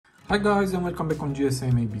Hi guys, and welcome back on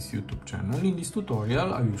GSM-ABC YouTube channel. In this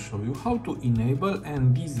tutorial I will show you how to enable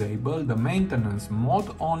and disable the maintenance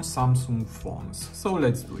mode on Samsung phones. So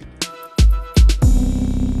let's do it.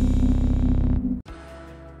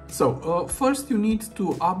 So first you need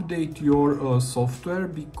to update your software,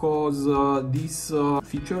 because this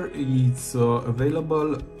feature is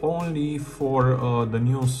available only for the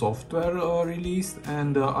new software release,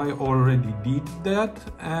 and I already did that.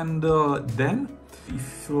 And then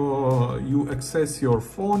if you access your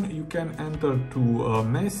phone, you can enter to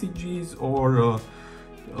messages or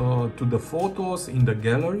to the photos in the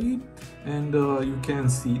gallery, and you can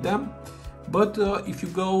see them. But if you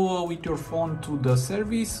go with your phone to the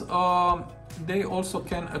service, they also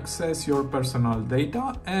can access your personal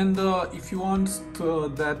data. And if you want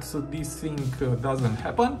that this thing doesn't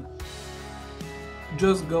happen,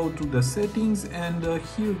 just go to the settings, and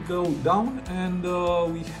here go down, and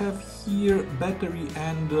we have here battery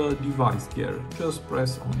and device care. Just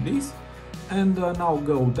press on this, and now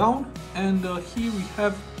go down, and here we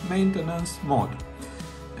have maintenance mode,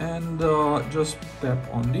 and just tap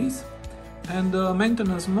on this. And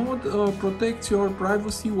maintenance mode protects your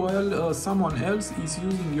privacy while someone else is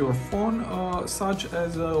using your phone, such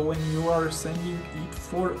as when you are sending it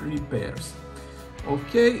for repairs.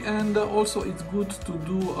 Okay, and also it's good to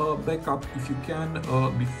do a backup if you can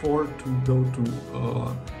before to go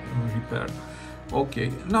to repair.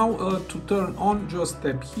 Okay, now to turn on, just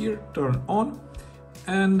tap here, turn on,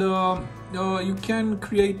 and you can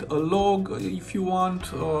create a log if you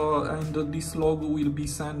want, and this log will be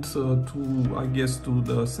sent to, I guess, to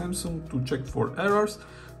the Samsung to check for errors.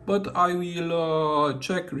 But I will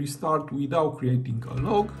check restart without creating a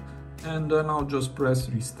log, and now just press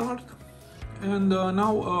restart, and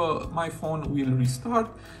now my phone will restart,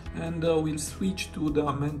 and will switch to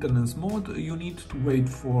the maintenance mode. You need to wait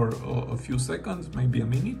for a few seconds, maybe a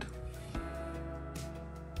minute.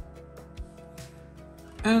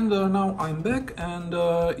 And now I'm back, and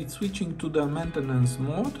it's switching to the maintenance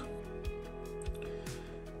mode,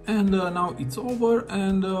 and now it's over,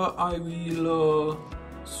 and I will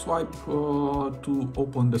swipe to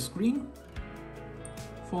open the screen.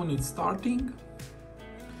 Phone is starting,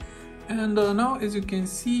 and now as you can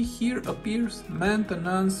see, here appears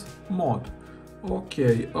maintenance mode.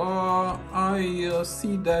 Okay, I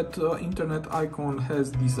see that internet icon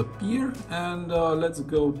has disappeared, and let's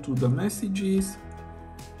go to the messages.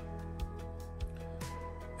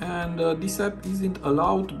 And this app isn't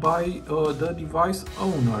allowed by the device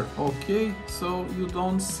owner. Okay, so you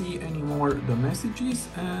don't see anymore the messages,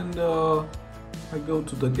 and I go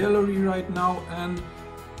to the gallery right now, and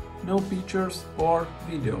no pictures or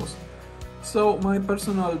videos. So my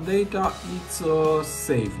personal data is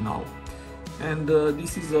safe now, and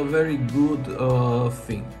this is a very good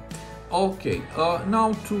thing. Okay,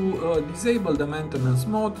 now to disable the maintenance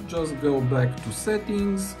mode, just go back to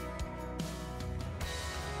settings,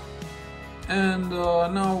 and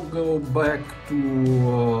now go back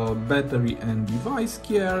to battery and device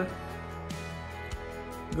care,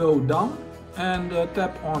 go down, and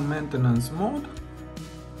tap on maintenance mode,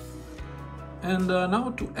 and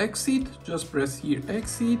now to exit, just press here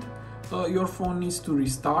exit. Your phone needs to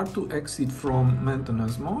restart to exit from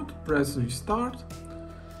maintenance mode. Press restart,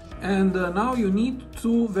 and now you need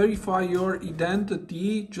to verify your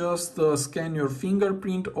identity. Just scan your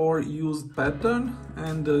fingerprint or use pattern,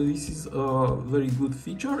 and this is a very good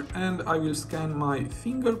feature. And I will scan my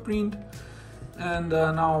fingerprint, and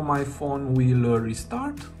now my phone will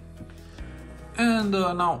restart. And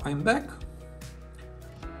now I'm back,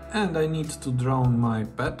 and I need to draw my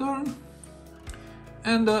pattern,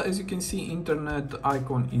 and as you can see, internet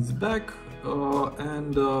icon is back,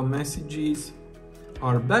 and messages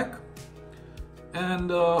are back,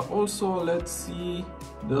 and also let's see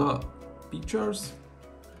the pictures,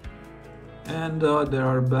 and there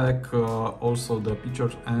are back also the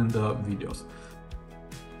pictures and videos.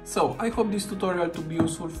 So I hope this tutorial to be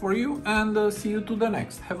useful for you, and see you to the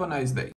next. Have a nice day.